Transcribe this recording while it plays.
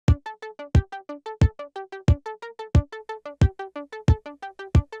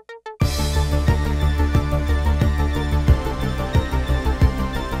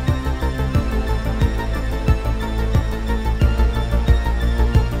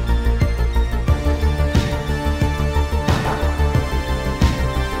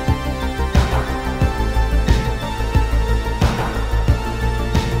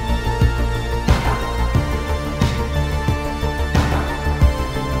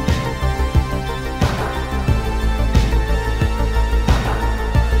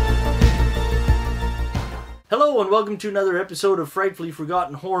Hello and welcome to another episode of Frightfully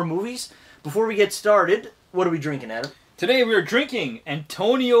Forgotten Horror Movies. Before we get started, what are we drinking, Adam? Today we are drinking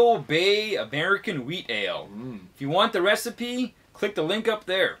Antonio Bay American Wheat Ale. If you want the recipe, click the link up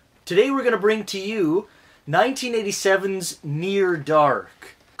there. Today we're going to bring to you 1987's Near Dark.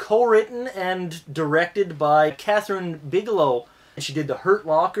 Co-written and directed by Kathryn Bigelow. She did The Hurt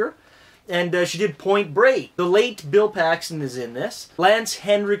Locker, and she did Point Break. The late Bill Paxton is in this. Lance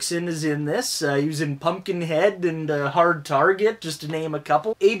Henriksen is in this. He was in Pumpkinhead and Hard Target, just to name a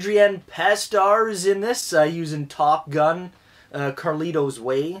couple. Adrian Pasdar is in this. He was in Top Gun, Carlito's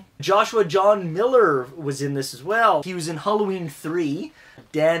Way. Joshua John Miller was in this as well. He was in Halloween 3,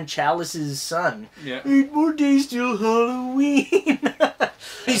 Dan Chalice's son. Yeah. 8 more days till Halloween.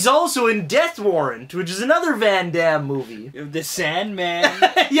 He's also in Death Warrant, which is another Van Damme movie. The Sandman.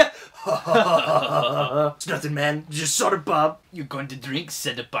 Yeah. It's nothing, man. Just soda pop. You're going to drink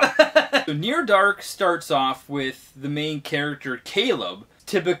soda pop. So Near Dark starts off with the main character, Caleb.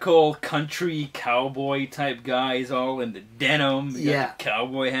 Typical country cowboy type guy. He's all in the denim. Got the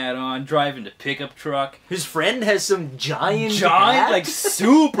cowboy hat on, driving the pickup truck. His friend has some giant hat. Like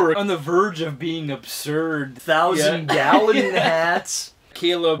super on the verge of being absurd. 1,000-gallon hats.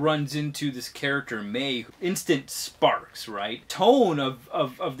 Caleb runs into this character, May. Instant sparks, right? Tone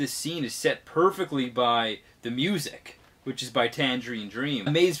of this scene is set perfectly by the music, which is by Tangerine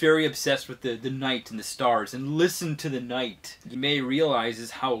Dream. May's very obsessed with the night and the stars, and listen to the night. May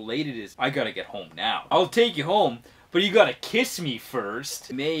realizes how late it is. I gotta get home now. I'll take you home, but you gotta kiss me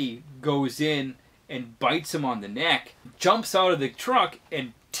first. May goes in and bites him on the neck, jumps out of the truck,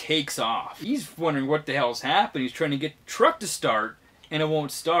 and takes off. He's wondering what the hell's happened. He's trying to get the truck to start, and it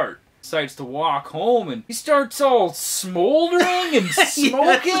won't start. Decides to walk home, and he starts all smoldering and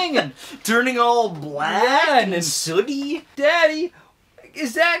smoking and turning all black and sooty. Daddy,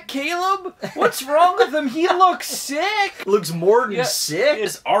 is that Caleb? What's wrong with him? He looks sick. Looks more than sick.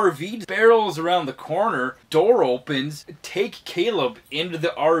 His RV barrels around the corner. Door opens. Take Caleb into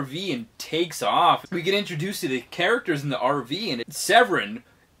the RV and takes off. We get introduced to the characters in the RV, and Severin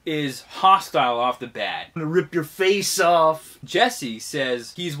is hostile off the bat. I'm gonna rip your face off. Jesse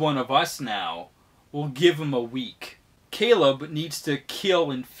says he's one of us now. We'll give him a week. Caleb needs to kill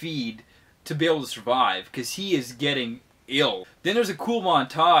and feed to be able to survive because he is getting ill. Then there's a cool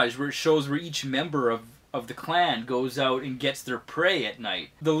montage where it shows where each member of the clan goes out and gets their prey at night.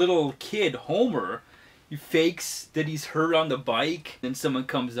 The little kid, Homer, he fakes that he's hurt on the bike. Then someone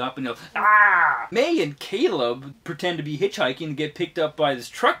comes up and he'll, ah! May and Caleb pretend to be hitchhiking and get picked up by this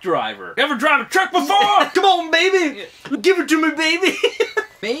truck driver. Ever drive a truck before? Come on, baby! Give it to me, baby!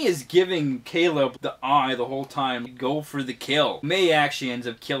 May is giving Caleb the eye the whole time. Go for the kill. May actually ends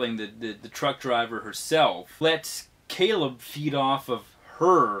up killing the truck driver herself. Lets Caleb feed off of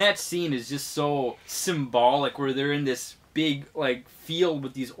her. That scene is just so symbolic where they're in this big field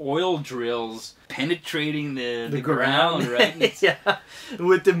with these oil drills penetrating the ground, right? Yeah,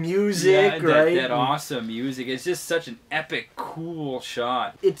 with the music, right? That awesome music. It's just such an epic, cool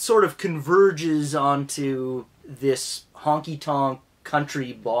shot. It sort of converges onto this honky-tonk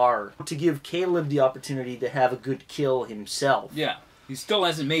country bar to give Caleb the opportunity to have a good kill himself. Yeah. He still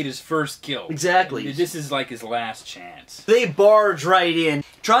hasn't made his first kill. Exactly. This is like his last chance. They barge right in,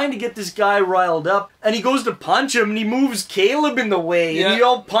 trying to get this guy riled up, and he goes to punch him, and he moves Caleb in the way, and he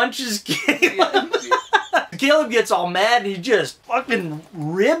all punches Caleb. Caleb gets all mad, and he just fucking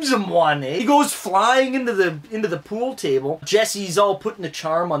ribs him one. He goes flying into the pool table. Jesse's all putting a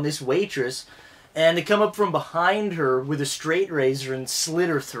charm on this waitress, and they come up from behind her with a straight razor and slit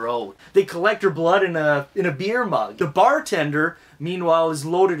her throat. They collect her blood in a beer mug. The bartender, meanwhile, is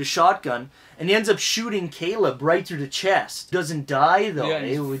loaded a shotgun, and he ends up shooting Caleb right through the chest. Doesn't die, though. Yeah,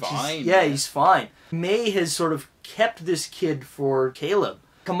 he's fine. He's fine. May has sort of kept this kid for Caleb.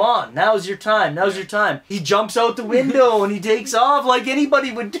 Come on, now's your time, now's your time. He jumps out the window and he takes off like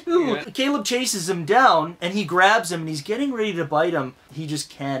anybody would do. Yeah. Caleb chases him down and he grabs him and he's getting ready to bite him. He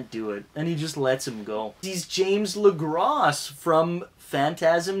just can't do it and he just lets him go. He's James LaGrosse from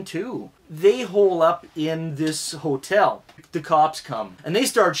Phantasm 2. They hole up in this hotel. The cops come and they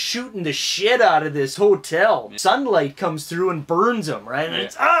start shooting the shit out of this hotel. Sunlight comes through and burns him, right? And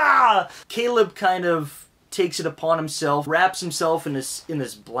it's, ah! Caleb kind of takes it upon himself, wraps himself in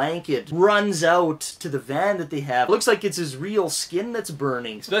this blanket, runs out to the van that they have. Looks like it's his real skin that's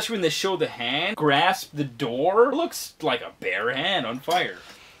burning. Especially when they show the hand grasp the door. It looks like a bare hand on fire.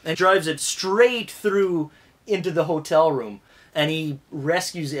 And drives it straight through into the hotel room. And he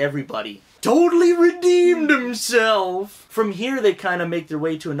rescues everybody. Totally redeemed himself! From here they kind of make their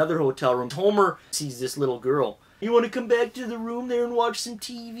way to another hotel room. Homer sees this little girl. You want to come back to the room there and watch some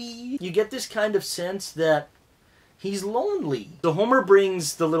TV? You get this kind of sense that He's lonely. So Homer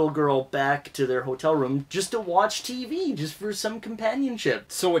brings the little girl back to their hotel room just to watch TV, just for some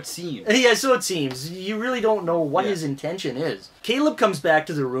companionship. So it seems. Yeah, so it seems. You really don't know what his intention is. Caleb comes back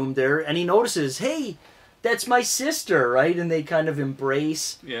to the room there, and he notices, hey, that's my sister, right? And they kind of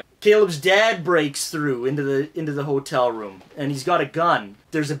embrace. Yeah. Caleb's dad breaks through into the hotel room, and he's got a gun.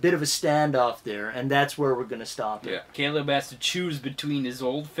 There's a bit of a standoff there, and that's where we're going to stop it. Yeah. Caleb has to choose between his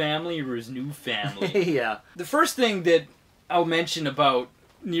old family or his new family. Yeah. The first thing that I'll mention about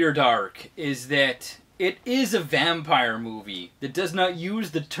Near Dark is that it is a vampire movie that does not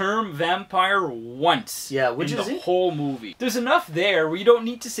use the term vampire once. Yeah, which in is the it? whole movie. There's enough there where you don't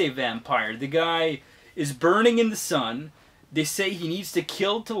need to say vampire. The guy is burning in the sun. They say he needs to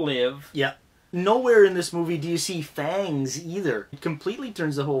kill to live. Yeah. Nowhere in this movie do you see fangs either. It completely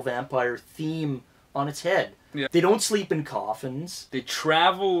turns the whole vampire theme on its head. Yeah. They don't sleep in coffins. They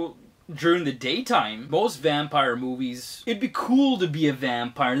travel during the daytime. Most vampire movies, it'd be cool to be a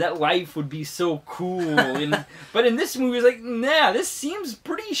vampire. That life would be so cool. But in this movie, it's like, nah, this seems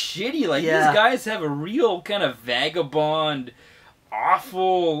pretty shitty. Like, these guys have a real kind of vagabond,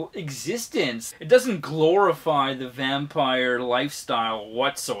 awful existence. It doesn't glorify the vampire lifestyle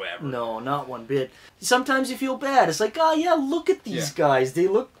whatsoever. No, not one bit. Sometimes you feel bad. It's like, oh yeah, look at these guys. They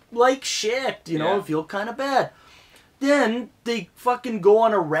look like shit, you know, I feel kind of bad. Then they fucking go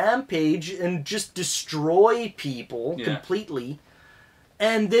on a rampage and just destroy people completely.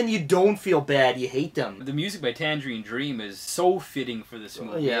 And then you don't feel bad, you hate them. The music by Tangerine Dream is so fitting for this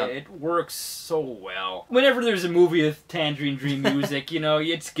movie. Yeah. It works so well. Whenever there's a movie with Tangerine Dream music, you know,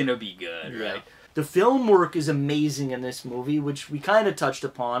 it's gonna be good, right? The film work is amazing in this movie, which we kind of touched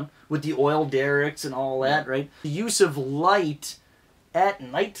upon with the oil derricks and all that, right? The use of light at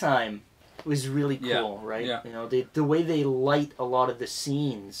nighttime was really cool, right? Yeah. You know, the way they light a lot of the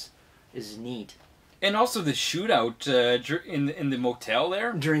scenes is neat. And also the shootout in the motel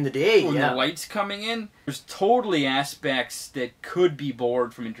there. During the day, when the light's coming in. There's totally aspects that could be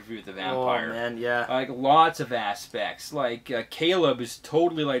bored from Interview with the Vampire. Oh, man, yeah. Like, lots of aspects. Like, Caleb is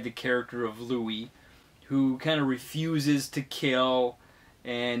totally like the character of Louis, who kind of refuses to kill.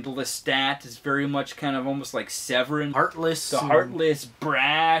 And Lestat is very much kind of almost like Severin. Heartless. The heartless,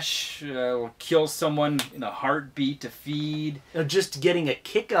 brash, will kill someone in a heartbeat to feed. Just getting a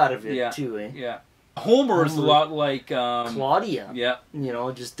kick out of it, too, eh? Yeah. Homer is a lot like Claudia. Yeah. You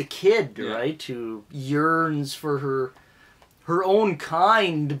know, just the kid, right? Who yearns for her own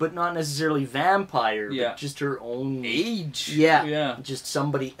kind, but not necessarily vampire, but just her own age. Yeah. Just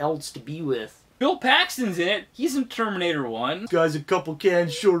somebody else to be with. Bill Paxton's in it. He's in Terminator 1. This guy's a couple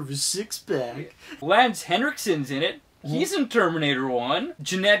cans short of a six-pack. Lance Henriksen's in it. He's in Terminator 1.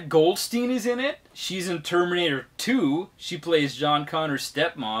 Jenette Goldstein is in it. She's in Terminator 2. She plays John Connor's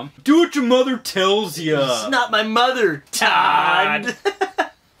stepmom. Do what your mother tells ya. It's not my mother, Todd.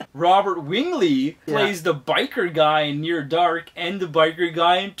 Robert Wingley plays the biker guy in Near Dark and the biker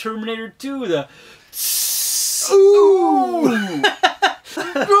guy in Terminator 2. The ooh!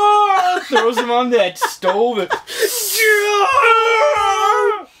 Throws him on that stove.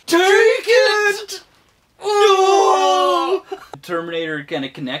 Take it! No! Terminator kind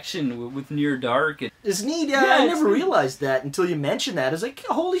of connection with Near Dark. It's neat, yeah. I never realized that until you mentioned that. I was like,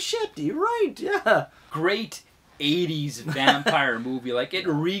 holy shit, you're right, yeah. Great 80s vampire movie. Like, it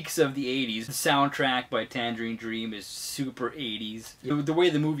reeks of the 80s. The soundtrack by Tangerine Dream is super 80s. The way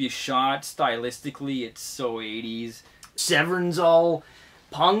the movie is shot, stylistically, it's so 80s. Severin's all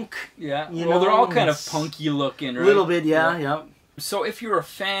punk. Yeah. You well, know, they're all kind of punky looking, right? A little bit, yeah. So if you're a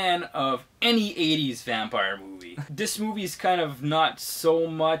fan of any 80s vampire movie, this movie's kind of not so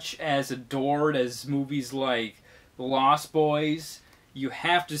much as adored as movies like Lost Boys. You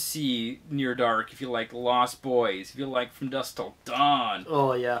have to see Near Dark if you like Lost Boys, if you like From Dusk Till Dawn.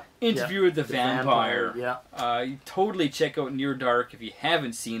 Oh, yeah. Interview with the Vampire. Yeah. You totally check out Near Dark if you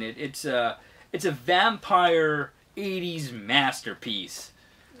haven't seen it. It's a vampire 80s masterpiece.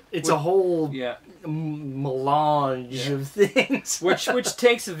 It's a whole melange of things. which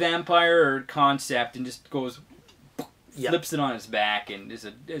takes a vampire concept and just goes, flips it on its back, and is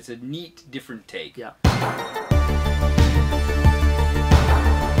a neat, different take. Yeah.